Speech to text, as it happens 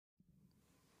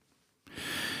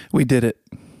We did it,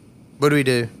 What do we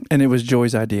do? and it was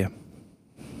Joy's idea.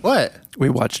 What? We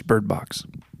watched Bird Box.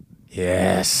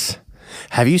 Yes.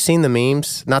 Have you seen the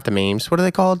memes? Not the memes. What are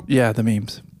they called? Yeah, the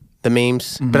memes. The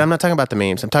memes. But I'm not talking about the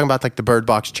memes. I'm talking about like the Bird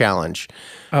Box challenge.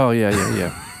 Oh, yeah.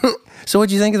 So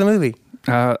what'd you think of the movie?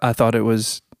 I thought it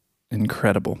was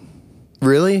incredible.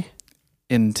 Really?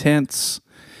 Intense,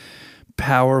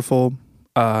 powerful,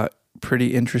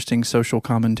 pretty interesting social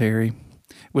commentary,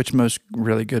 which most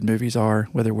really good movies are,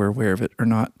 whether we're aware of it or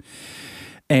not.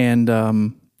 And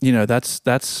that's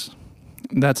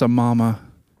a mama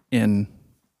in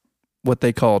what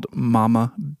they called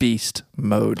mama beast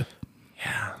mode.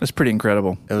 Yeah. It's pretty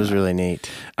incredible. It was really neat.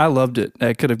 I loved it.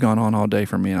 It could have gone on all day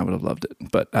for me, and I would have loved it.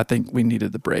 But I think we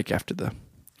needed the break after the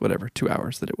 2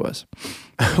 hours that it was.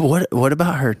 What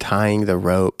about her tying the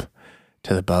rope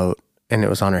to the boat and it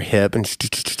was on her hip and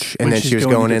then she was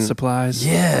going to in get supplies.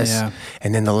 Yes. Yeah.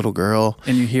 And then the little girl.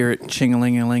 And you hear it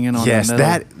ching-a-ling-a-linging on Yes, the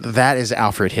metal. that is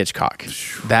Alfred Hitchcock.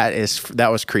 That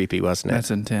was creepy, wasn't it? That's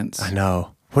intense. I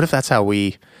know. What if that's how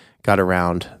we got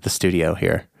around the studio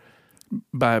here?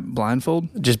 By blindfold?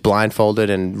 Just blindfolded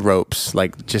and ropes,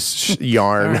 like just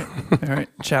yarn. All right.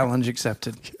 Challenge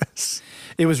accepted. Yes.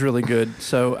 It was really good.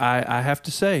 So I have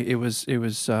to say it was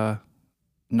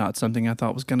not something I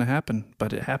thought was going to happen,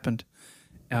 but it happened.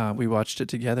 We watched it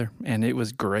together, and it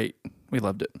was great. We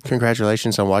loved it.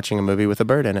 Congratulations on watching a movie with a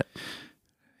bird in it.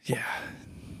 Yeah.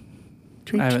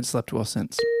 Tweet. I haven't slept well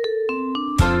since.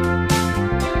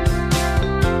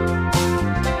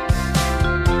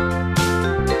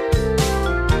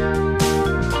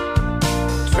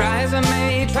 Try as I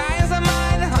may, try as I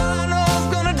might, all I know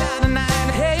is gonna die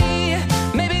tonight. Hey,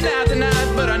 maybe not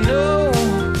tonight, but I know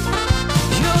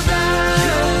you'll die.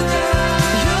 You'll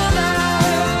die. You'll die.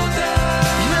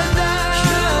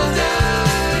 You'll die. You'll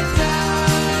die.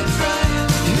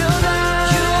 You'll die.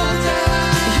 You'll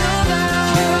die.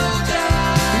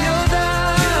 You'll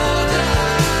die. You'll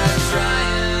die.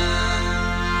 Trying.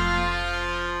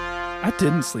 I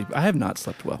didn't sleep. I have not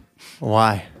slept well.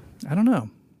 Why? I don't know.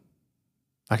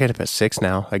 I get up at 6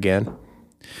 now again.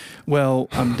 Well,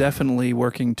 I'm definitely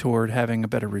working toward having a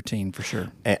better routine for sure.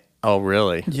 Oh,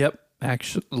 really? Yep.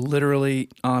 Actually, literally,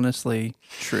 honestly,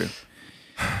 true.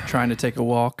 Trying to take a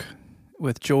walk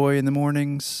with Joy in the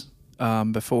mornings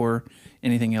before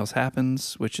anything else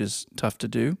happens, which is tough to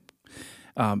do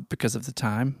because of the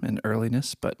time and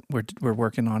earliness, but we're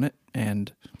working on it.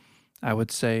 And I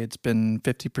would say it's been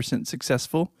 50%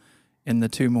 successful in the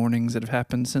 2 mornings that have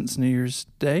happened since New Year's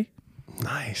Day.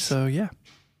 Nice. So, yeah,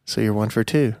 So you're 1 for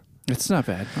 2. it's not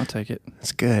bad. I'll take it.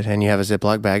 That's good. And you have a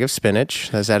Ziploc bag of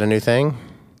spinach. Is that a new thing?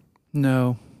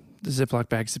 No, the Ziploc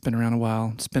bags have been around a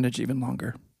while. Spinach even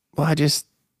longer. Well, I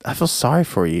feel sorry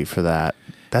for you for that.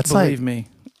 That's Believe me,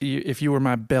 if you were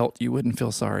my belt, you wouldn't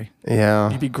feel sorry. Yeah.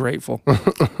 You'd be grateful.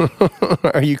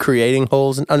 Are you creating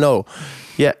holes? Oh, no.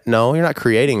 Yeah. No, you're not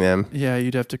creating them. Yeah,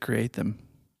 you'd have to create them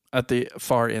at the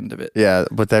far end of it. Yeah.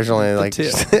 But there's only like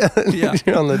tip. yeah.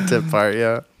 You're on the tip part.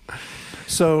 Yeah.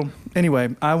 So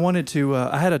anyway, I wanted to,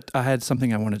 I had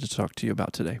something I wanted to talk to you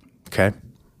about today. Okay.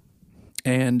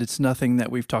 And it's nothing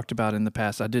that we've talked about in the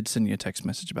past. I did send you a text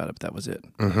message about it, but that was it.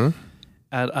 Mm-hmm.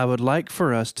 I would like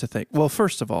for us to think, well,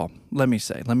 first of all, let me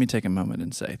take a moment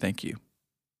and say thank you.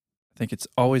 I think it's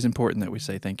always important that we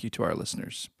say thank you to our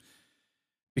listeners,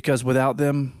 because without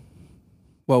them,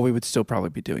 well, we would still probably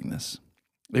be doing this.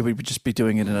 We would just be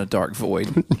doing it in a dark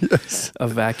void, Yes. a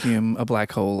vacuum, a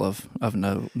black hole of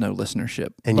no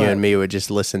listenership. And you and me would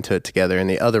just listen to it together in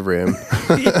the other room.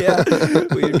 Yeah,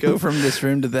 we'd go from this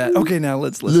room to that. Okay, now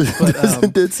let's listen.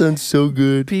 But that sounds so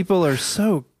good. people are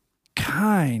so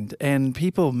kind, and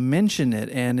people mention it,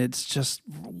 and it's just,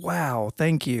 wow,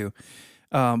 thank you.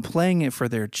 Playing it for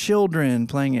their children,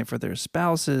 playing it for their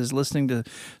spouses, listening to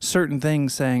certain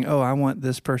things, saying, oh, I want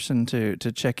this person to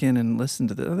check in and listen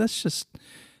to this. That's just,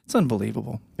 it's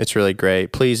unbelievable. It's really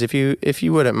great. Please, if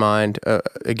you wouldn't mind,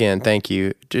 again, thank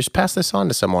you. Just pass this on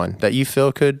to someone that you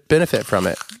feel could benefit from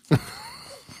it.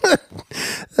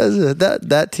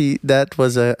 That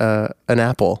was an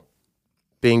apple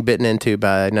being bitten into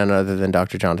by none other than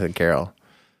Dr. Jonathan Carroll.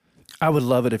 I would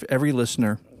love it if every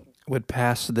listener would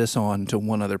pass this on to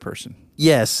one other person.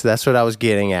 Yes, that's what I was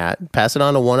getting at. Pass it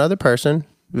on to one other person.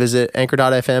 Visit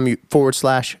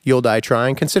anchor.fm/You'll Die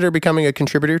Trying. Consider becoming a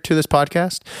contributor to this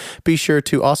podcast. Be sure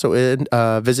to also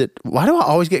visit. Why do I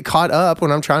always get caught up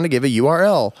when I'm trying to give a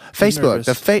URL? Facebook.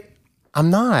 Nervous. I'm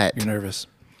not. You're nervous.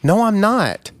 No, I'm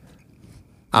not.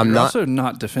 I'm You're not. also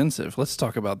not defensive. Let's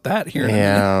talk about that here in a minute.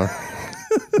 Yeah.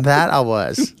 That I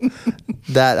was.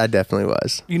 That I definitely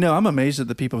was. You know, I'm amazed at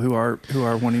the people who are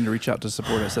wanting to reach out to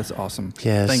support us. That's awesome.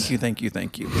 Yes. Thank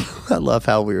you. I love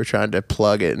how we were trying to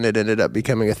plug it and it ended up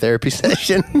becoming a therapy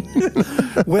session.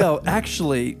 Well,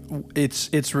 actually,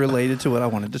 it's related to what I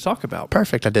wanted to talk about.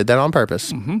 Perfect. I did that on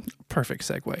purpose. Perfect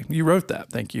segue. You wrote that.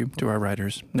 Thank you to our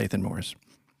writers, Nathan Morris.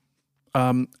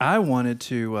 I wanted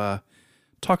to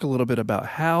talk a little bit about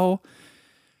how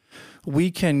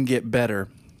we can get better.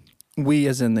 We,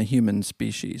 as in the human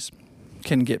species,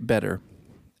 can get better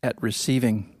at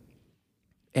receiving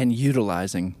and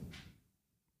utilizing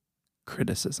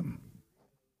criticism.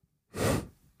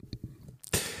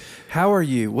 How are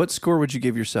you? What score would you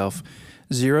give yourself?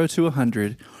 0 to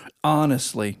 100.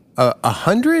 Honestly.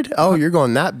 100? Oh, you're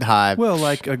going that high. Well,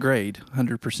 like a grade,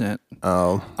 100%.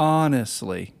 Oh,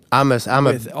 Honestly.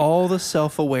 with all the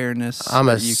self-awareness. I'm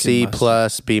a that you can C muster.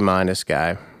 plus B minus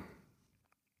guy.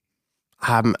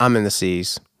 I'm in the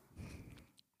C's.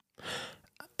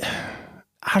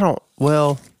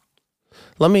 Well,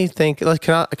 let me think. Can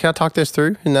I talk this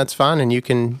through? And that's fine. And you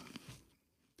can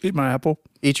Eat my apple.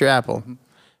 eat your apple.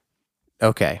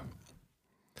 Okay.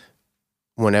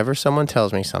 Whenever someone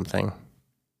tells me something,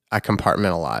 I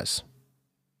compartmentalize.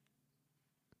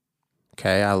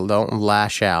 Okay. I don't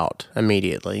lash out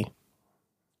immediately.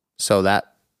 So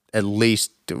that, at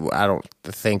least, I don't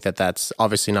think that that's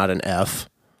obviously not an F.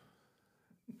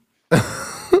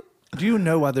 Do you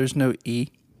know why there's no E?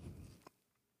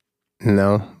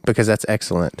 No, because that's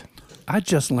excellent. I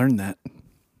just learned that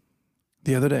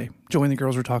the other day. Joey and the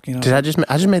girls were talking. I just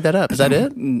made that up. Is that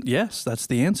it? Yes, that's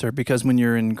the answer. Because when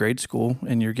you're in grade school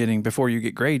and before you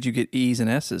get grades, you get E's and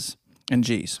S's and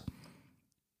G's.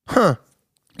 Huh.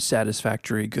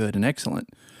 Satisfactory, good, and excellent.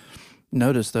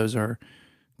 Notice those are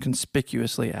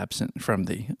conspicuously absent from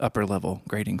the upper level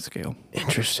grading scale.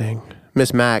 Interesting.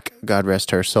 Miss Mack, God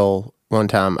rest her soul, one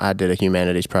time I did a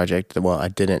humanities project. Well, I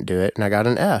didn't do it, and I got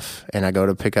an F. And I go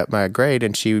to pick up my grade,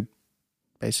 and she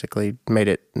basically made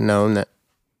it known that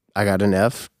I got an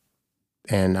F.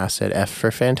 And I said F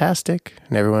for fantastic.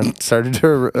 And everyone started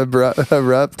to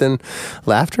erupt in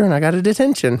laughter, and I got a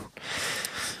detention.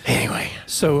 Anyway.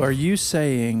 So are you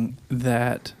saying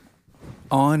that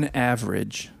on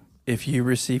average, if you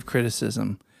receive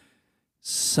criticism,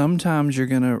 sometimes you're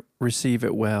going to receive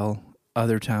it well,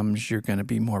 other times you're going to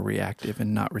be more reactive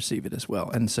and not receive it as well.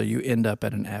 And so you end up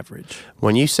at an average.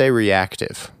 When you say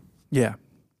reactive, Yeah.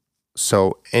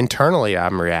 so internally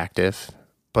I'm reactive,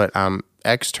 but I'm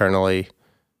externally,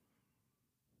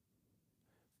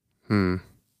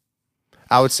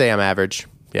 I would say I'm average.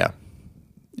 Yeah.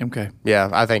 Okay. Yeah,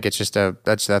 I think it's just I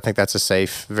think that's a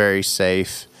safe, very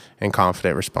safe and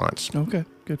confident response. Okay.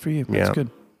 Good for you. That's Yeah. good.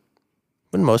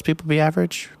 Wouldn't most people be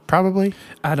average? Probably.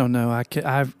 I don't know.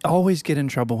 I always get in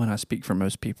trouble when I speak for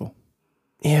most people.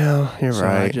 Yeah, you're So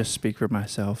I right. just speak for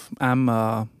myself. I'm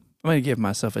going to give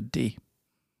myself a D.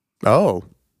 Oh,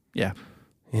 Yeah.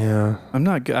 yeah. I'm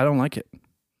not good. I don't like it.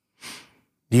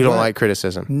 You don't What? like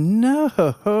criticism.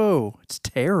 No. It's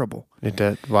terrible. It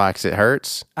does. Why? 'Cause it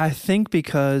hurts? I think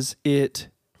because it,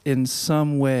 in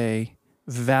some way,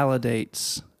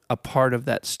 validates a part of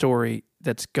that story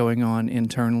that's going on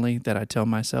internally that I tell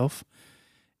myself.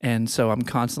 And so I'm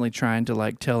constantly trying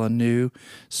to tell a new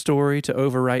story to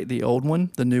overwrite the old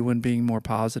one, the new one being more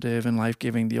positive and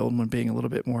life-giving, the old one being a little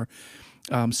bit more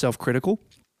self-critical.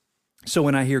 So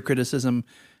when I hear criticism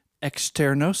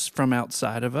externos from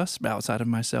outside of us, outside of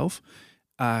myself,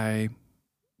 I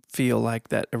feel like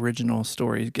that original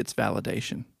story gets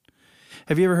validation.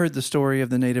 Have you ever heard the story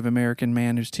of the Native American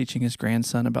man who's teaching his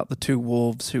grandson about the two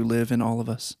wolves who live in all of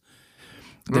us?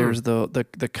 There's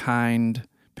the kind,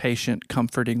 patient,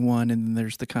 comforting one, and then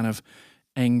there's the kind of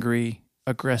angry,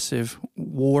 aggressive,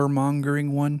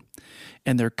 warmongering one,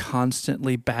 and they're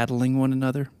constantly battling one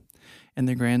another. And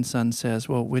the grandson says,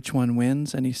 well, which one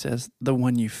wins? And he says, the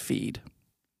one you feed.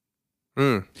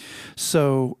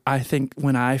 So I think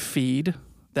when I feed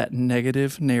that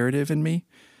negative narrative in me,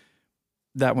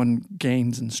 that one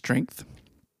gains in strength.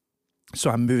 So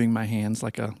I'm moving my hands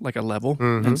like a level,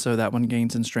 and so that one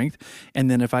gains in strength. And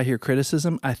then if I hear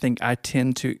criticism, I think I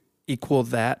tend to equal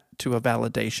that to a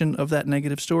validation of that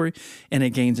negative story, and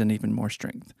it gains in even more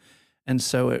strength. And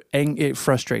so it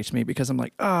frustrates me because I'm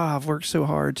like, I've worked so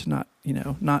hard to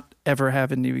not ever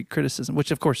have any criticism,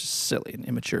 which of course is silly and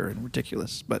immature and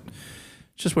ridiculous, but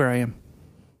it's just where I am.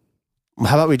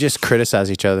 How about we just criticize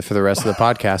each other for the rest of the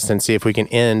podcast and see if we can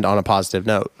end on a positive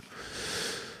note?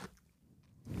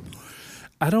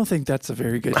 I don't think that's a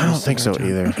very good. I don't use of think so our time.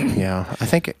 either. Yeah. I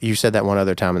think you said that one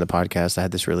other time in the podcast. I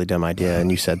had this really dumb idea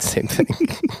and you said the same thing.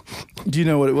 Do you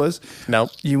know what it was? Nope.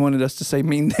 You wanted us to say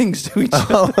mean things to each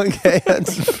other. Oh, okay.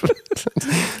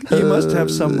 You must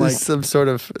have some like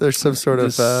there's some sort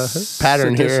of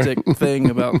pattern here. sadistic thing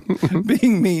about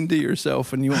being mean to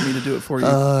yourself, and you want me to do it for you.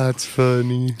 Oh, that's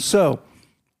funny. So,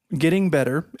 getting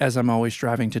better, as I'm always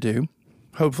striving to do.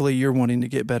 Hopefully, you're wanting to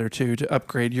get better too, to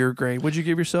upgrade your grade. Would you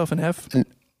give yourself an F?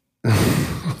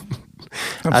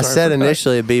 I said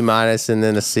initially a B- and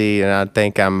then a C, and I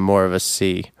think I'm more of a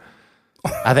C.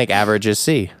 I think average is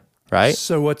C, right?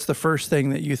 So, what's the first thing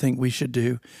that you think we should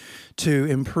do to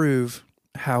improve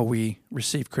how we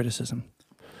receive criticism?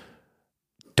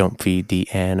 Don't feed the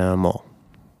animal.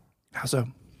 How so?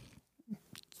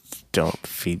 Don't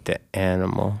feed the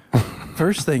animal.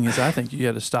 First thing is, I think you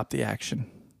got to stop the action,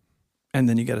 and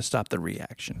then you got to stop the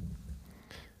reaction.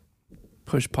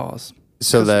 Push pause.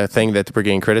 So the thing that we're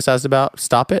getting criticized about,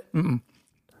 stop it?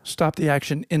 Stop the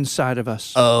action inside of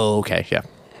us, Oh, okay. Yeah.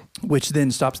 which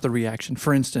then stops the reaction.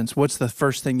 For instance, what's the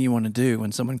first thing you want to do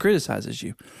when someone criticizes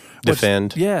you?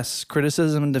 Defend. Yes,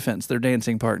 criticism and defense. They're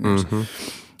dancing partners.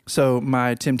 So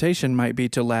my temptation might be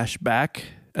to lash back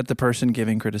at the person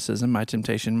giving criticism. My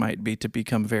temptation might be to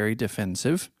become very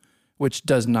defensive, which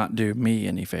does not do me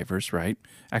any favors, right?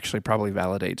 Actually, probably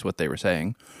validates what they were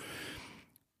saying.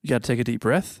 You got to take a deep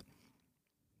breath.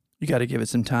 You got to give it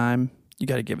some time. You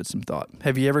got to give it some thought.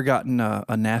 Have you ever gotten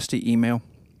a nasty email?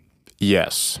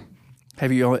 Yes.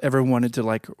 Have you ever wanted to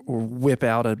like whip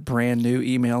out a brand new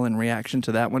email in reaction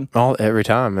to that one? Every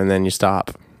time, and then you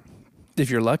stop.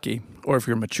 If you're lucky, or if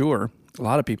you're mature, a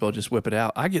lot of people just whip it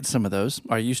out. I get some of those.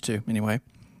 I used to, anyway.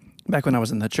 Back when I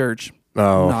was in the church.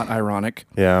 Oh. Not ironic.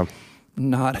 Yeah.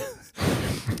 Not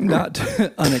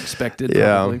unexpected, Yeah.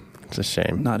 probably. It's a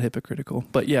shame. Not hypocritical.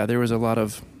 But yeah, there was a lot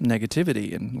of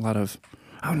negativity and a lot of,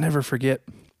 I'll never forget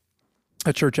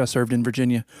a church I served in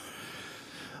Virginia.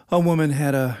 A woman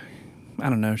had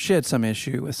she had some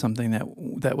issue with something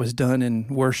that was done in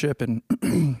worship, and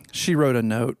she wrote a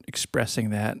note expressing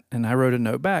that, and I wrote a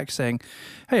note back saying,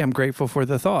 hey, I'm grateful for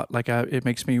the thought. It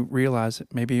makes me realize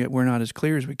that maybe we're not as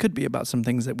clear as we could be about some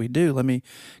things that we do. Let me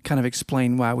kind of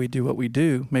explain why we do what we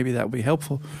do. Maybe that would be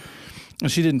helpful.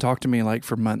 And she didn't talk to me like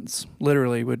for months.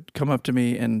 Literally would come up to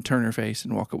me and turn her face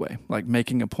and walk away, like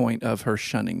making a point of her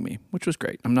shunning me, which was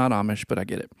great. I'm not Amish, but I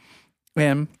get it.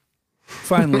 And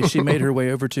finally, she made her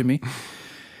way over to me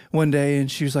one day,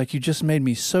 and she was like, you just made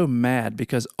me so mad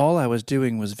because all I was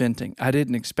doing was venting. I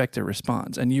didn't expect a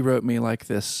response. And you wrote me like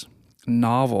this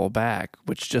novel back,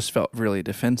 which just felt really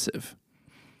defensive.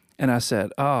 And I said,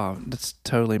 oh, that's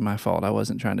totally my fault. I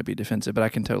wasn't trying to be defensive, but I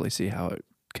can totally see how it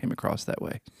came across that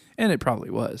way. And it probably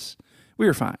was. We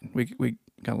were fine. We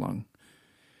got along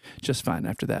just fine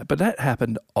after that. But that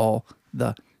happened all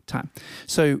the time.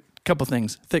 So a couple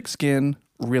things. Thick skin,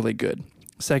 really good.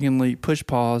 Secondly, push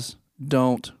pause.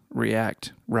 Don't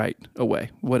react right away.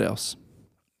 What else?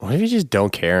 What if you just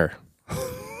don't care?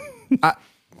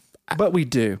 But we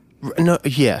do. No,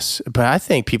 yes, but I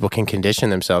think people can condition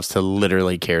themselves to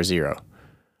literally care zero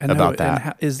about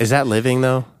that. Is that living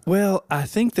though? Well, I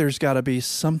think there's got to be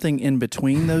something in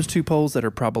between those two poles that are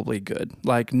probably good.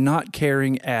 Like not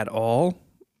caring at all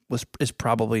is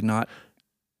probably not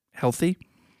healthy.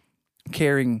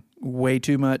 Caring way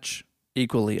too much,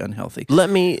 equally unhealthy.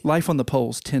 Life on the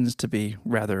poles tends to be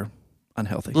rather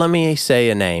unhealthy. Let me say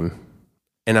a name,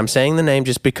 and I'm saying the name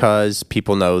just because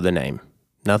people know the name.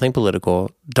 Nothing political.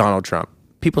 Donald Trump.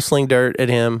 People sling dirt at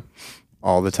him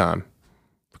all the time.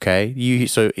 Okay?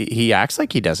 So he acts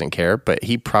like he doesn't care, but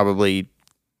he probably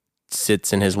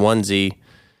sits in his onesie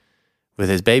with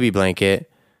his baby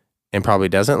blanket and probably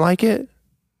doesn't like it.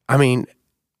 I mean,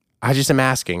 I just am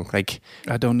asking. Like,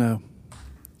 I don't know.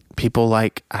 People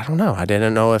I don't know. I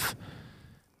don't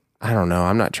know.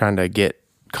 I'm not trying to get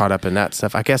caught up in that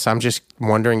stuff. I guess I'm just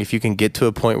wondering if you can get to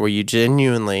a point where you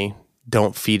genuinely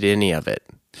don't feed any of it.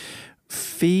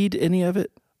 Feed any of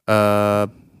it?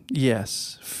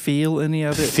 Yes. Feel any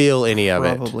of it? Feel any of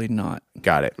it? Probably not.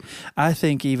 Got it. I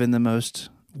think even the most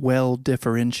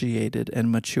well-differentiated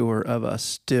and mature of us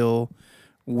still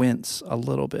wince a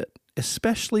little bit,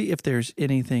 especially if there's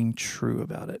anything true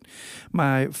about it.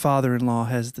 My father-in-law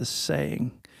has this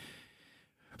saying,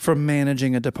 from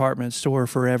managing a department store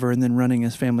forever and then running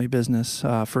his family business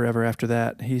forever after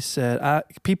that, he said,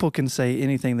 people can say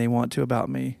anything they want to about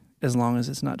me as long as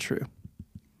it's not true.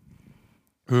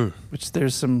 Which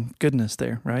there's some goodness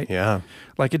there, right? Yeah.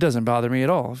 Like it doesn't bother me at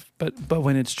all. But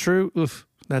when it's true, oof,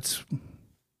 that's,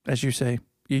 as you say,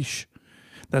 yeesh.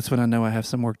 That's when I know I have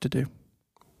some work to do.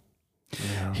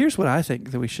 Here's what I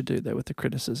think that we should do, though, with the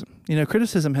criticism. You know,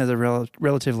 criticism has a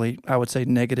relatively, I would say,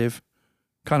 negative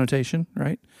connotation,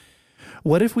 right?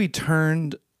 What if we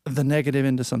turned the negative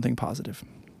into something positive?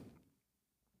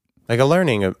 Like a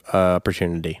learning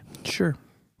opportunity. Sure.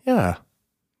 Yeah.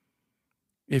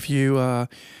 If you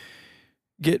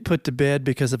get put to bed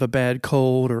because of a bad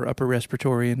cold or upper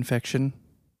respiratory infection,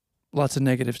 lots of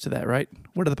negatives to that, right?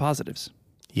 What are the positives?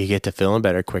 You get to feeling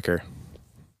better quicker.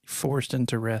 Forced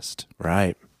into rest.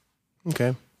 Right.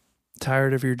 Okay.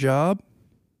 Tired of your job?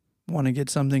 Want to get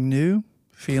something new?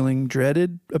 Feeling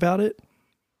dreaded about it?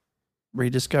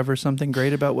 Rediscover something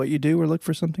great about what you do, or look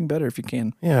for something better if you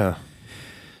can. Yeah.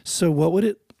 So what would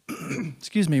it,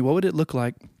 what would it look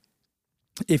like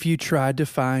if you tried to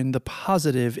find the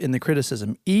positive in the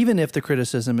criticism, even if the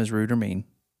criticism is rude or mean?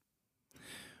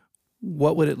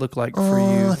 What would it look like for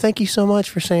you? Thank you so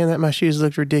much for saying that my shoes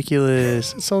looked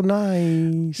ridiculous. It's so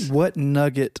nice. What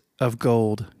nugget of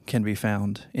gold can be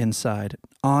found inside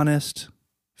honest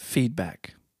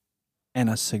feedback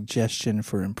and a suggestion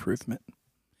for improvement,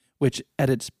 which at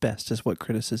its best is what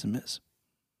criticism is.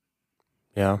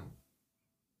 Yeah.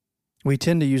 We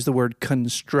tend to use the word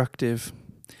constructive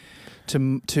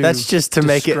to that's just to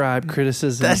make it describe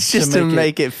criticism. That's just to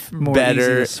make it more better. easy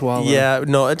to swallow. Yeah,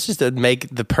 no, it's just to make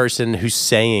the person who's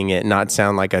saying it not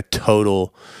sound like a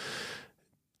total,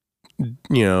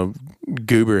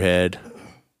 goober head,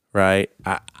 right?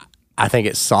 I think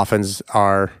it softens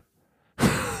our.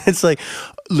 It's like,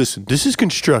 listen, this is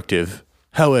constructive.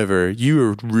 However, you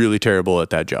are really terrible at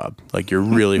that job. Like, you're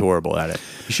really horrible at it.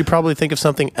 You should probably think of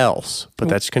something else, but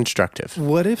that's constructive.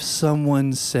 What if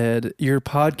someone said, your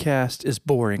podcast is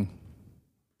boring?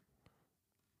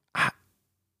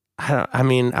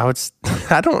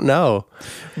 I don't know.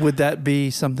 Would that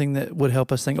be something that would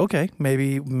help us think, okay,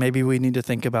 maybe we need to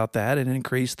think about that and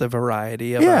increase the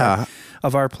variety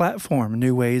of our platform,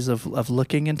 new ways of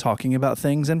looking and talking about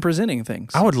things and presenting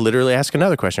things? I would literally ask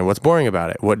another question. What's boring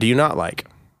about it? What do you not like?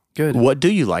 Good. What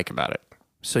do you like about it?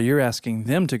 So you're asking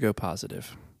them to go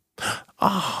positive.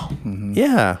 Oh,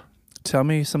 yeah. Tell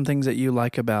me some things that you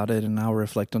like about it, and I'll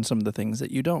reflect on some of the things that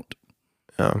you don't.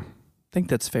 Oh. I think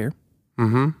that's fair.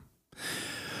 Mm-hmm.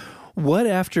 What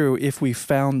if we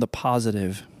found the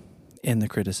positive in the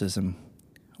criticism,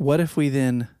 what if we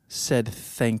then said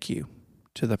thank you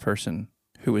to the person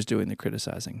who was doing the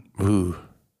criticizing? Ooh.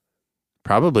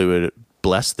 Probably would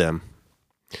bless them.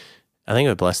 I think it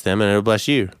would bless them and it would bless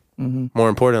you. Mm-hmm. More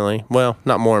importantly, well,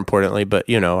 not more importantly, but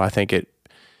I think it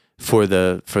for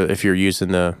if you're using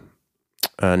the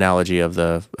analogy of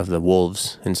the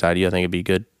wolves inside you, I think it'd be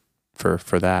good for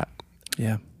that.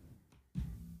 Yeah.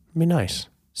 It'd be nice.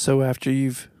 So after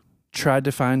you've tried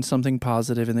to find something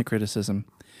positive in the criticism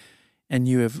and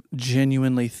you have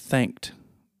genuinely thanked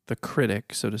the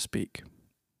critic, so to speak,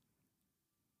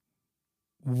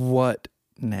 what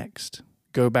next?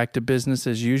 Go back to business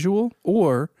as usual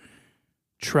or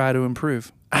try to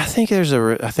improve? I think there's a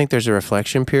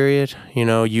reflection period.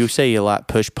 You say a lot,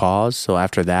 push pause. So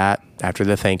after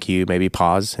the thank you, maybe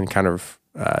pause and kind of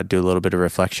do a little bit of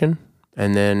reflection,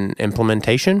 and then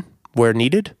implementation where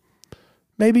needed.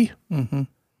 Maybe. Mm-hmm.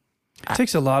 It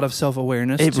takes a lot of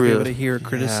self-awareness to be able to hear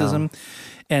criticism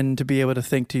and to be able to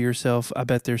think to yourself, I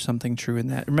bet there's something true in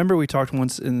that. Remember we talked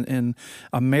once in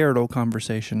a marital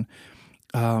conversation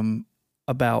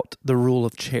about the rule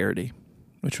of charity,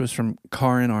 which was from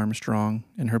Karen Armstrong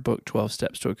in her book, 12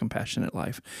 Steps to a Compassionate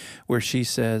Life, where she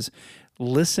says,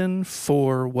 listen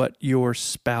for what your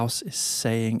spouse is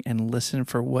saying and listen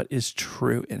for what is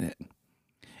true in it.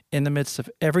 In the midst of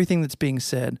everything that's being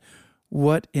said,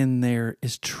 what in there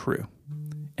is true,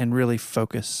 and really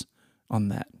focus on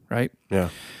that, right? Yeah.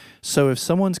 So if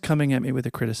someone's coming at me with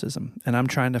a criticism and I'm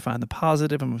trying to find the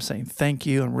positive, I'm saying thank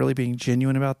you, I'm really being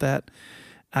genuine about that,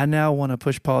 I now want to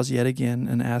push pause yet again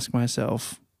and ask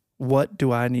myself, what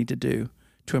do I need to do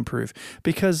to improve?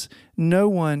 Because no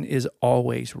one is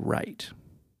always right?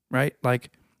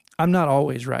 Like, I'm not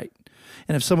always right.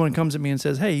 And if someone comes at me and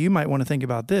says, hey, you might want to think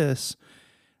about this,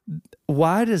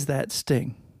 why does that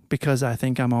sting? Because I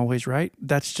think I'm always right?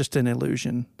 That's just an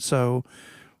illusion. So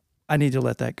I need to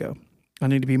let that go. I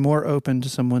need to be more open to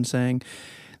someone saying,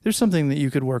 there's something that you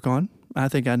could work on. I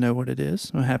think I know what it is.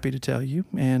 I'm happy to tell you.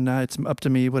 And it's up to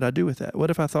me what I do with that. What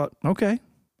if I thought, okay,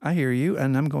 I hear you,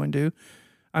 and I'm going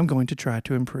to try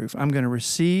to improve. I'm going to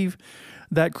receive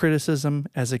that criticism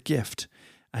as a gift.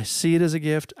 I see it as a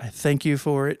gift. I thank you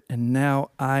for it. And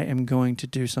now I am going to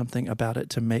do something about it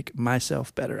to make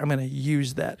myself better. I'm going to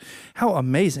use that. How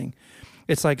amazing.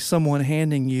 It's like someone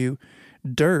handing you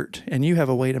dirt and you have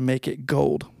a way to make it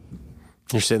gold.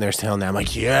 You're sitting there telling them,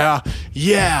 like, yeah.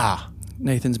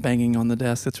 Nathan's banging on the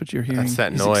desk. That's what you're hearing. That's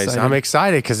that He's noise. excited. I'm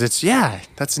excited because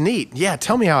that's neat. Yeah,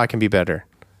 tell me how I can be better.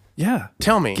 Yeah.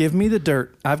 Tell me. Give me the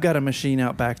dirt. I've got a machine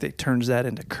out back that turns that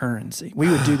into currency. We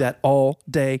would do that all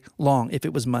day long if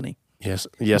it was money. Yes,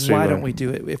 Why don't we do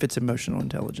it if it's emotional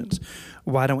intelligence?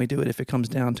 Why don't we do it if it comes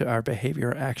down to our behavior,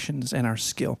 our actions, and our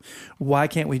skill? Why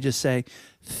can't we just say,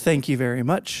 thank you very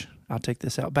much. I'll take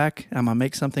this out back. I'm going to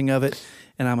make something of it,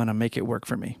 and I'm going to make it work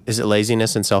for me. Is it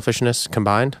laziness and selfishness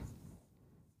combined?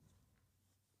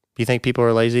 Do you think people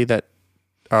are lazy that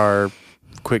are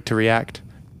quick to react?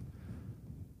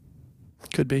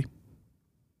 Could be.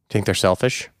 Think they're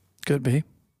selfish? Could be.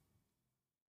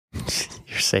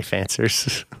 Your safe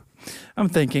answers. I'm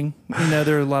thinking,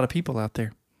 there are a lot of people out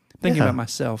there. Thinking about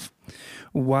myself.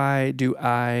 Why do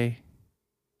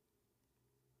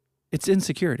it's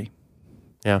insecurity.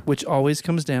 Yeah. Which always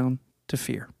comes down to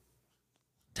fear.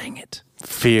 Dang it.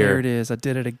 Fear. There it is. I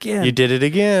did it again. You did it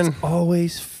again.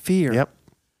 Always fear. Yep.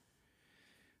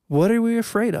 What are we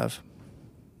afraid of?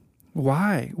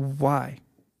 Why? I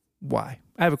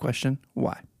have a question.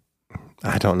 Why?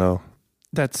 I don't know.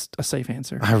 That's a safe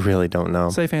answer. I really don't know.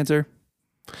 Safe answer.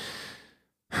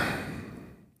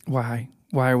 Why?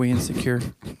 Why are we insecure?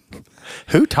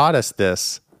 Who taught us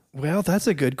this? Well, that's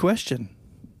a good question.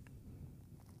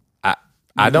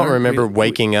 I don't remember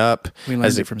waking up. We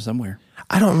learned it from somewhere.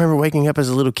 I don't remember waking up as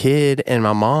a little kid and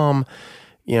my mom,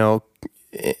 I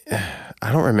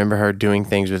don't remember her doing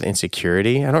things with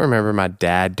insecurity. I don't remember my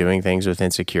dad doing things with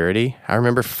insecurity. I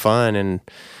remember fun and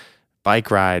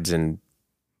bike rides and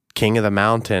King of the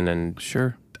Mountain, and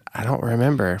Sure. I don't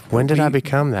remember. When did I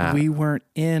become that? We weren't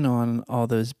in on all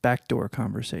those backdoor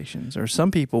conversations, or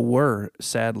some people were,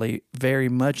 sadly, very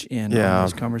much in on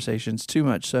those conversations, too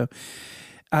much. So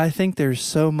I think there's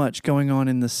so much going on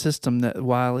in the system that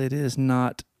while it is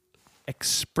not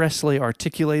expressly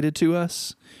articulated to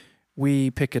us, we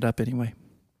pick it up anyway.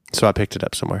 So I picked it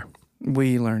up somewhere.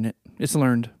 We learn it. It's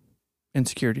learned.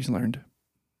 Insecurity's learned.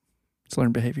 It's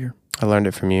learned behavior. I learned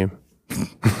it from you.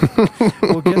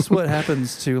 Well, guess what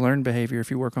happens to learned behavior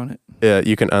if you work on it? Yeah,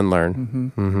 you can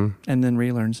unlearn. And then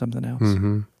relearn something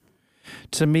else.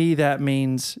 To me, that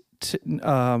means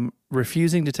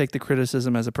refusing to take the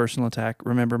criticism as a personal attack.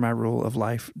 Remember my rule of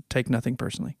life: take nothing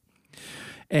personally.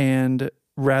 And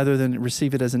rather than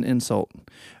receive it as an insult,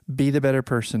 be the better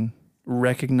person.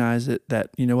 Recognize it that,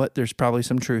 you know what, there's probably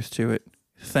some truth to it.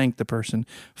 Thank the person.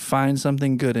 Find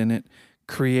something good in it.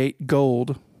 Create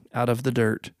gold out of the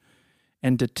dirt.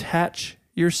 And detach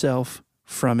yourself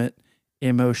from it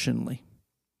emotionally.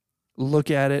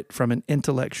 Look at it from an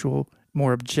intellectual,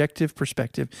 more objective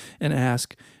perspective and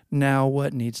ask, now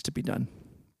what needs to be done?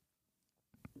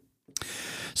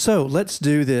 So let's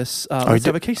do this. Let's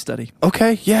have a case study.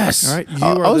 Okay, yes. All right.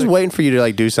 I was waiting for you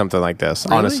to do something like this,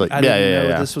 Really? honestly. I didn't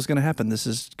know this was going to happen. This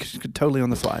is totally on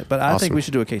the fly. But I think we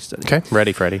should do a case study. Okay,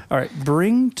 ready, Freddie. All right.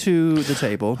 Bring to the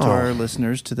table, to our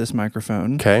listeners, to this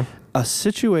microphone, Okay. a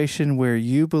situation where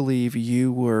you believe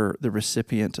you were the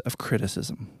recipient of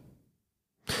criticism.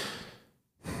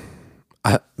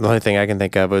 The only thing I can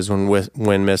think of was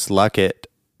when Miss Luckett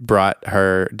brought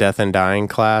her death and dying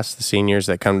class, the seniors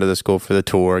that come to the school for the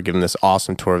tour, give them this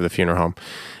awesome tour of the funeral home.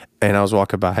 And I was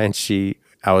walking by and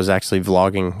I was actually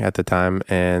vlogging at the time,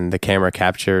 and the camera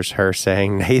captures her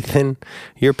saying, "Nathan,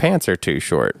 your pants are too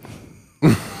short."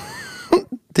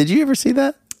 Did you ever see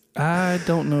that? I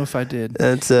don't know if I did.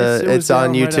 It's was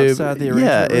on down right YouTube. outside the Yeah,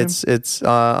 arrangement room? it's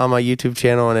on my YouTube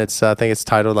channel, and I think it's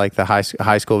titled like the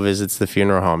high school visits the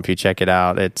funeral home. If you check it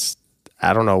out,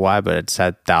 I don't know why, but it's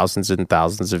had thousands and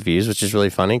thousands of views, which is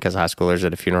really funny because high schoolers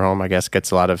at a funeral home, I guess,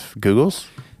 gets a lot of Google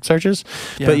searches.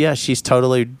 Yeah. But yeah, she's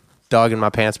totally dogging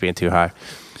my pants being too high.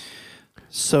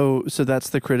 So that's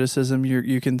the criticism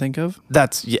you can think of?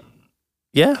 That's yeah.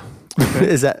 Okay.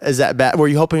 Is that bad? Were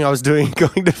you hoping I was going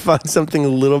to find something a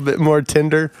little bit more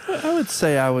tender? I would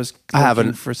say I was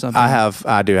looking for something.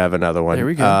 I do have another one. There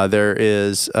we go. There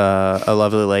is a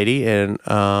lovely lady in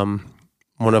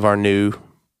one of our new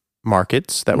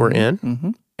markets that we're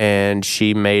in, and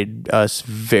she made us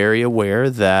very aware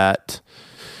that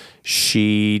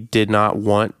she did not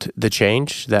want the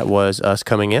change that was us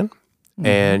coming in,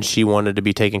 and she wanted to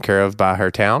be taken care of by her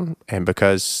town, and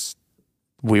because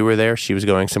we were there, she was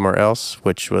going somewhere else,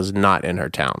 which was not in her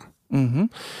town.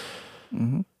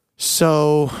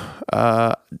 So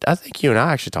I think you and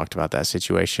I actually talked about that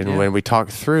situation when we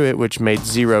talked through it, which made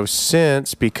zero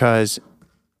sense because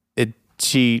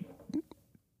she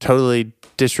totally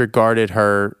disregarded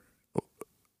her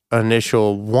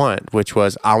initial want, which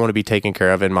was, I want to be taken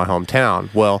care of in my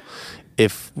hometown. Well,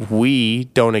 if we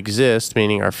don't exist,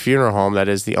 meaning our funeral home, that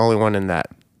is the only one in that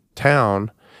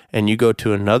town, and you go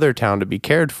to another town to be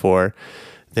cared for,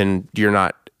 then you're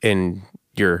not in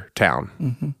your town.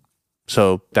 Mm-hmm.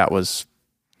 So that was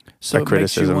So a it makes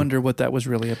criticism. you wonder what that was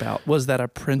really about. Was that a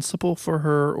principle for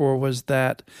her, or was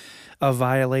that a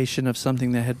violation of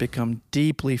something that had become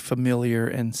deeply familiar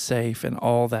and safe, and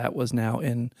all that was now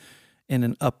in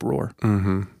an uproar?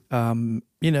 Mm-hmm.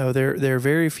 There are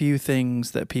very few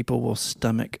things that people will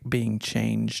stomach being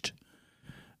changed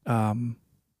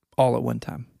all at one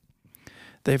time.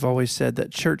 They've always said that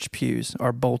church pews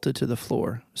are bolted to the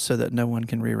floor so that no one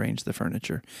can rearrange the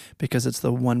furniture, because it's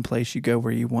the one place you go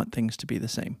where you want things to be the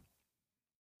same.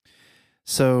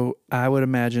 So I would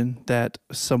imagine that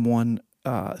someone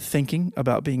thinking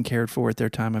about being cared for at their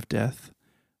time of death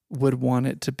would want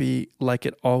it to be like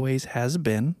it always has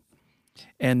been,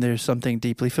 and there's something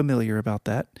deeply familiar about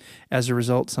that. As a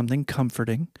result, something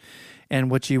comforting. And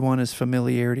what you want is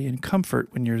familiarity and comfort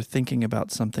when you're thinking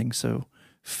about something so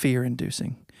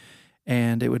fear-inducing.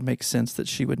 And it would make sense that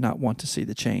she would not want to see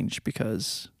the change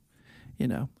because,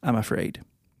 I'm afraid.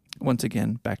 Once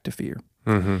again, back to fear.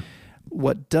 Mm-hmm.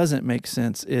 What doesn't make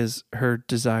sense is her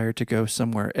desire to go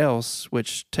somewhere else,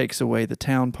 which takes away the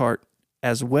town part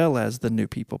as well as the new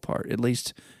people part. At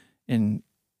least in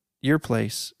your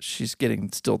place, she's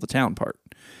getting still the town part,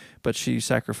 but she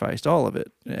sacrificed all of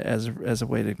it as a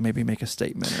way to maybe make a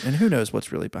statement. And who knows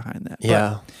what's really behind that.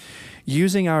 Yeah. But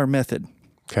using our method,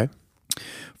 Okay.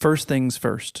 first things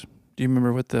first. Do you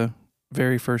remember what the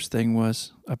very first thing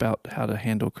was about how to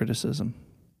handle criticism?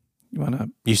 You want to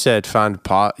You said find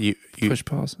pause. You push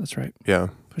pause? That's right. Yeah.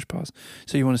 Push pause.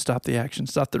 So you want to stop the action,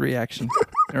 stop the reaction.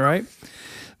 All right?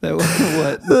 That was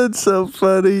what. That's so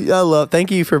funny.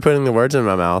 Thank you for putting the words in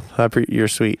my mouth. You're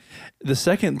sweet. The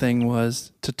second thing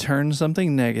was to turn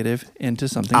something negative into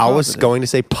something I positive. was going to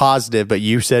say positive, but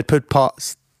you said put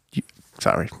pause.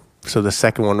 Sorry. So the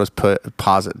second one was put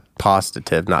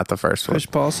positive, not the first one. Push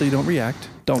pause so you don't react.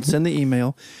 Don't send the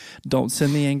email. Don't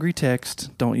send the angry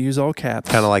text. Don't use all caps.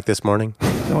 Kind of like this morning.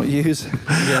 Don't use.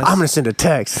 Yes. I'm going to send a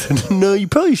text. No, you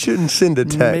probably shouldn't send a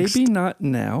text. Maybe not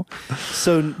now.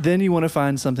 So then you want to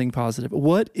find something positive.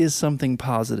 What is something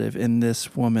positive in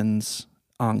this woman's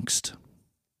angst?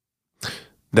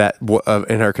 That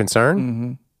in her concern?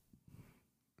 Mm-hmm.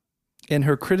 In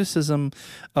her criticism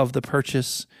of the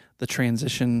purchase, the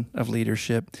transition of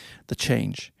leadership, the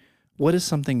change. What is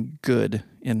something good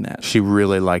in that? She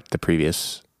really liked the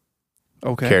previous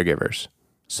caregivers.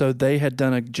 So they had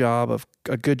done a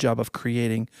good job of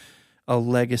creating a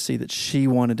legacy that she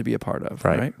wanted to be a part of,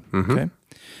 right? Mm-hmm. Okay.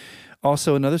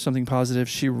 Also, another something positive,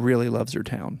 she really loves her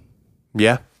town.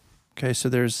 Yeah. Okay, so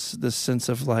there's this sense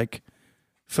of like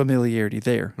familiarity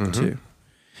there too.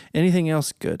 Anything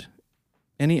else good?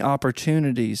 Any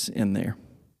opportunities in there?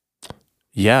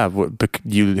 Yeah,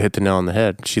 you hit the nail on the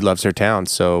head. She loves her town,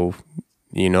 so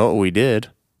you know what we did?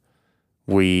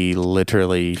 We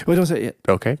literally... Wait, don't say it yet.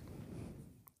 Okay.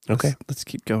 Let's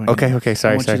keep going. Okay,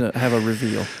 sorry. I want you to have a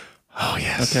reveal. Oh,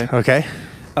 yes. Okay.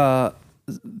 Okay.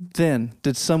 Then,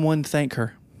 did someone thank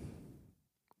her?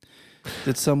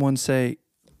 Did someone say,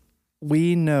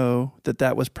 we know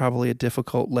that was probably a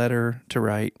difficult letter to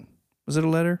write? Was it a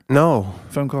letter? No.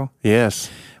 Phone call? Yes.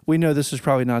 We know this was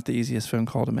probably not the easiest phone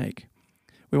call to make.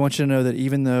 We want you to know that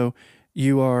even though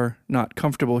you are not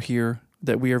comfortable here,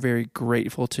 that we are very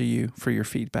grateful to you for your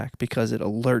feedback, because it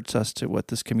alerts us to what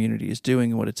this community is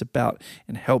doing and what it's about,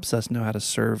 and helps us know how to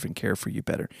serve and care for you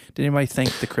better. Did anybody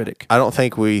thank the critic? I don't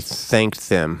think we thanked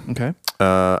them. Okay.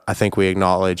 I think we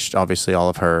acknowledged, obviously, all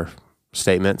of her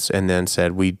statements, and then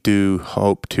said, we do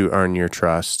hope to earn your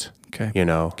trust. Okay.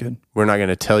 Good. We're not going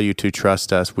to tell you to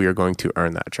trust us. We are going to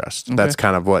earn that trust. Okay. That's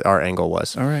kind of what our angle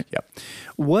was. All right. Yep.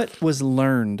 What was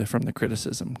learned from the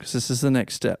criticism? Because this is the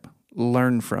next step.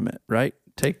 Learn from it, right?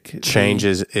 Take change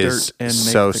is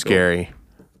so scary.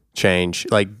 Change,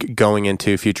 like going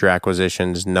into future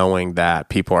acquisitions, knowing that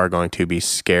people are going to be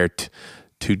scared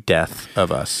to death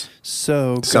of us.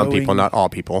 So some people, not all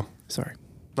people. Sorry.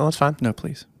 No, that's fine. No,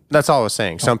 please. That's all I was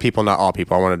saying. Some people, not all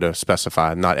people. I wanted to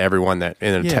specify, not everyone that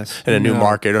in a new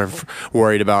market are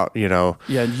worried about, Yeah,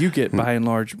 you get by and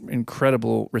large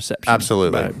incredible reception.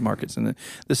 Absolutely. By markets, and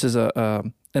this is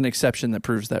an exception that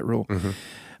proves that rule. Mm-hmm.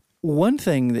 One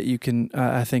thing that you can,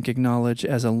 I think, acknowledge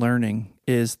as a learning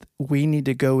is we need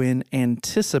to go in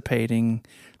anticipating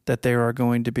that there are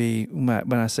going to be,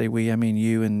 when I say we, I mean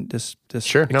you and this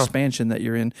expansion that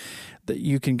you're in, that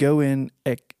you can go in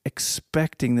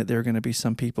expecting that there are going to be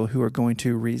some people who are going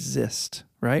to resist,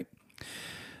 right?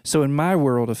 So in my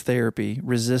world of therapy,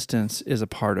 resistance is a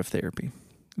part of therapy.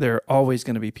 There are always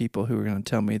going to be people who are going to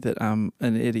tell me that I'm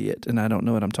an idiot and I don't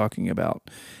know what I'm talking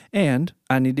about. And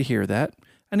I need to hear that.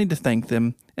 I need to thank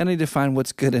them, and I need to find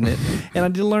what's good in it, and I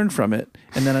need to learn from it,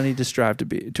 and then I need to strive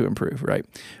to improve, right?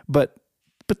 But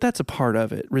that's a part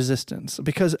of it, resistance.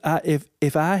 Because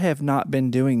if I have not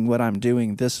been doing what I'm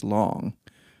doing this long,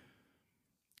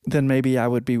 then maybe I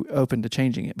would be open to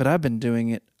changing it. But I've been doing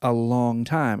it a long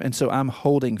time, and so I'm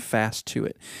holding fast to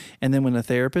it. And then when a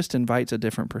therapist invites a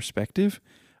different perspective,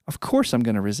 of course I'm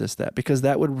going to resist that, because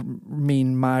that would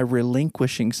mean my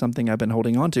relinquishing something I've been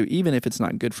holding on to, even if it's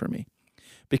not good for me.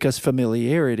 Because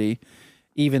familiarity,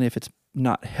 even if it's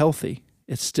not healthy,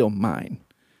 it's still mine.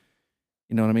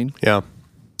 You know what I mean? Yeah.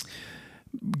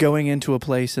 Going into a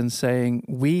place and saying,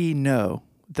 we know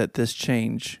that this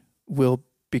change will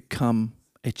become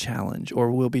a challenge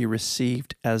or will be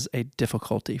received as a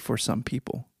difficulty for some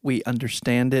people. We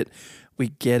understand it, we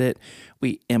get it,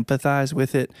 we empathize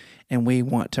with it, and we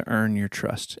want to earn your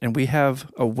trust. And we have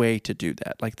a way to do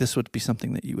that. Like, this would be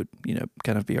something that you would,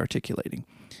 kind of be articulating.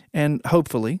 And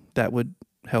hopefully that would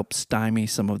help stymie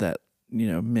some of that,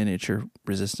 miniature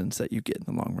resistance that you get in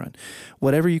the long run.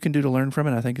 Whatever you can do to learn from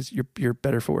it, I think you're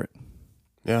better for it.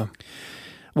 Yeah.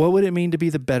 What would it mean to be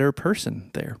the better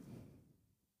person there?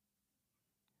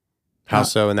 How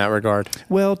so in that regard?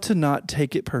 Well, to not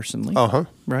take it personally. Uh-huh.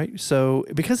 Right? So,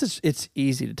 because it's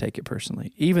easy to take it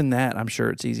personally. Even that, I'm sure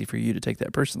it's easy for you to take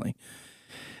that personally.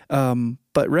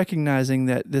 But recognizing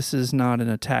that this is not an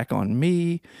attack on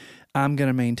me, I'm going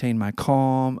to maintain my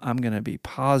calm. I'm going to be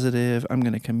positive. I'm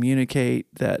going to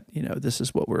communicate that, this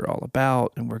is what we're all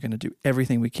about, and we're going to do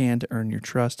everything we can to earn your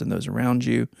trust and those around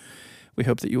you. We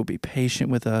hope that you will be patient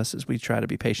with us as we try to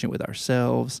be patient with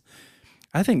ourselves.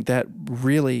 I think that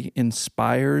really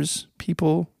inspires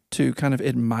people to kind of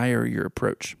admire your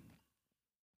approach.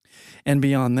 And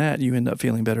beyond that, you end up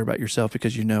feeling better about yourself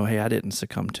because hey, I didn't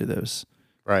succumb to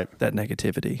that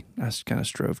negativity. I kind of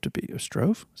strove to be, is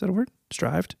that a word?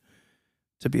 Strived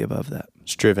to be above that.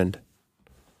 Striven.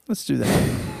 Let's do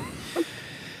that.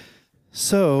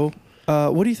 So,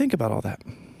 what do you think about all that?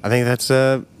 I think that's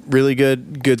a really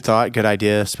good thought, good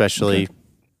idea, especially,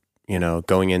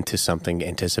 going into something,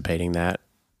 anticipating that,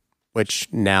 which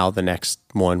now the next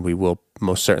one we will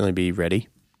most certainly be ready.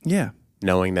 Yeah.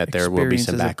 Knowing that there will be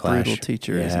some backlash. Experience is a brutal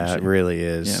teacher, isn't she? It really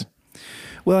is. Yeah.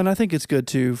 Well, and I think it's good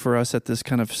too for us at this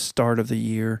kind of start of the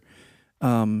year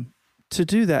to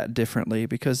do that differently,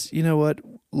 because you know what?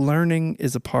 Learning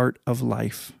is a part of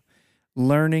life.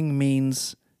 Learning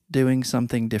means doing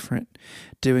something different.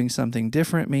 Doing something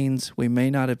different means we may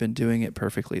not have been doing it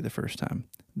perfectly the first time.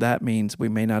 That means we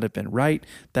may not have been right.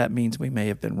 That means we may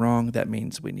have been wrong. That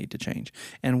means we need to change.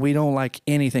 And we don't like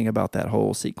anything about that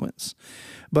whole sequence.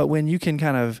 But when you can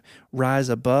kind of rise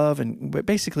above, and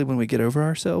basically when we get over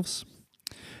ourselves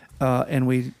and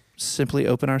we simply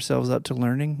open ourselves up to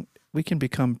learning, we can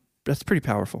become, that's pretty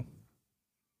powerful.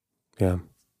 Yeah.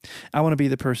 I want to be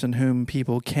the person whom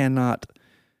people cannot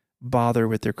bother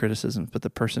with their criticisms, but the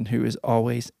person who is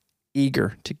always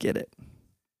eager to get it.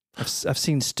 I've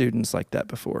seen students like that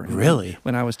before. Really?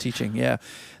 When I was teaching, yeah.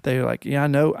 They're like, yeah, I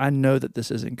know that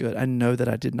this isn't good. I know that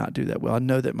I did not do that well. I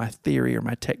know that my theory or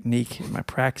my technique and my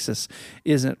praxis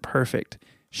isn't perfect.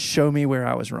 Show me where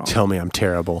I was wrong. Tell me I'm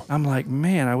terrible. I'm like,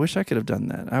 man, I wish I could have done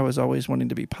that. I was always wanting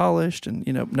to be polished and,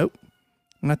 nope,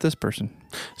 not this person.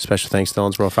 Special thanks to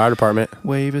Owensboro Fire Department.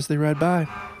 Wave as they ride by.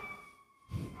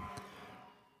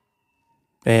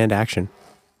 And action.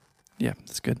 Yeah,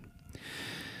 that's good.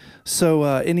 So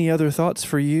any other thoughts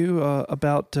for you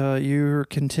about your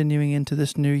continuing into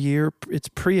this new year? It's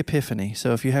pre-Epiphany,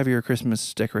 so if you have your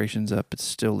Christmas decorations up, it's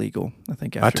still legal, I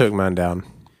think. I took mine down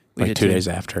like 2 days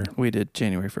after. We did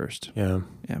January 1st. Yeah.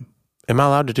 Yeah. Am I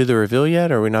allowed to do the reveal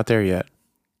yet, or are we not there yet?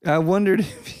 I wondered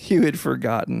if you had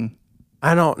forgotten.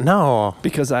 I don't know.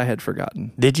 Because I had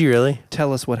forgotten. Did you really?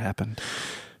 Tell us what happened.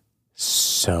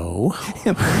 So,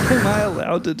 am I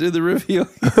allowed to do the reveal?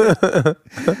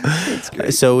 That's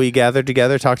great. So we gathered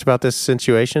together, talked about this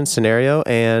scenario,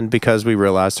 and because we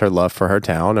realized her love for her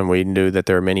town, and we knew that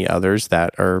there are many others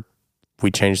we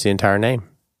changed the entire name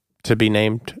to be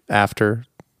named after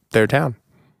their town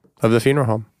of the funeral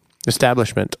home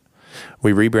establishment.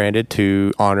 We rebranded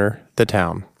to honor the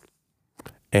town,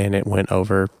 and it went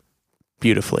over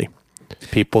beautifully.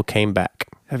 People came back.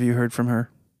 Have you heard from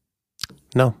her?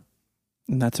 No.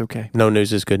 And that's okay. No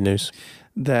news is good news.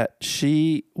 That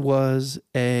she was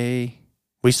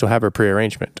We still have her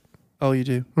pre-arrangement. Oh, you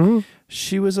do? Mm-hmm.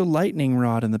 She was a lightning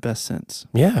rod in the best sense.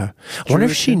 Yeah. I wonder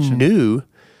if she knew.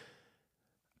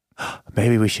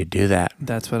 Maybe we should do that.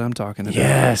 That's what I'm talking about.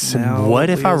 Yes. Now, what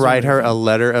if I write her a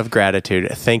letter of gratitude?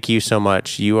 Thank you so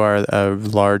much. You are a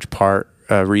large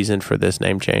reason for this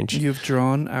name change. You've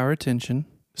drawn our attention.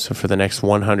 So for the next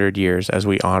 100 years, as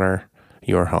we honor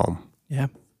your home. Yeah.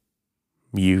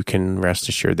 you can rest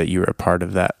assured that you are a part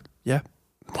of that. Yeah.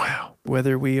 Wow.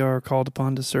 Whether we are called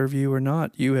upon to serve you or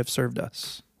not, you have served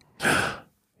us.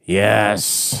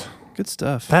 Yes. Good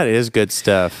stuff. That is good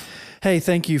stuff. Hey,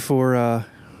 thank you for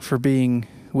being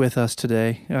with us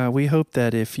today. We hope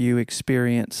that if you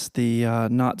experience the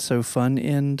not so fun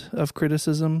end of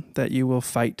criticism, that you will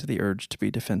fight the urge to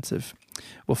be defensive.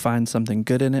 We'll find something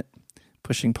good in it,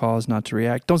 pushing pause not to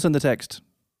react. Don't send the text.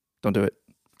 Don't do it.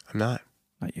 I'm not.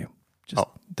 Not you. Just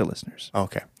the listeners.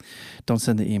 Okay. Don't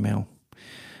send the email.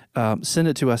 Send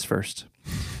it to us first.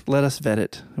 Let us vet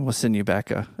it, and we'll send you back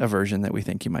a version that we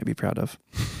think you might be proud of.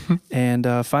 And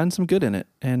find some good in it,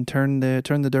 and turn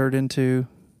the dirt into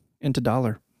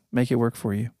dollar. Make it work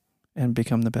for you, and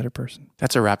become the better person.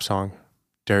 That's a rap song.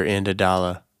 Dirt into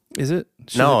dollar. Is it?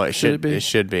 Should it be? It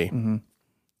should be. Mm-hmm.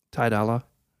 Ty Dolla.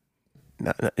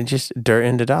 No, just dirt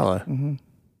into dollar. Mm-hmm.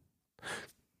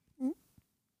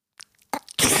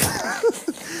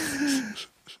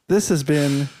 This has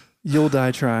been You'll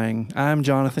Die Trying. I'm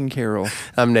Jonathan Carroll.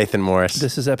 I'm Nathan Morris.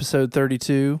 This is episode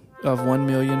 32 of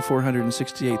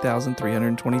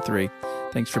 1,468,323.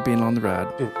 Thanks for being on the ride.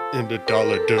 In the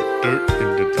dollar, dirt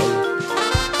in the dollar.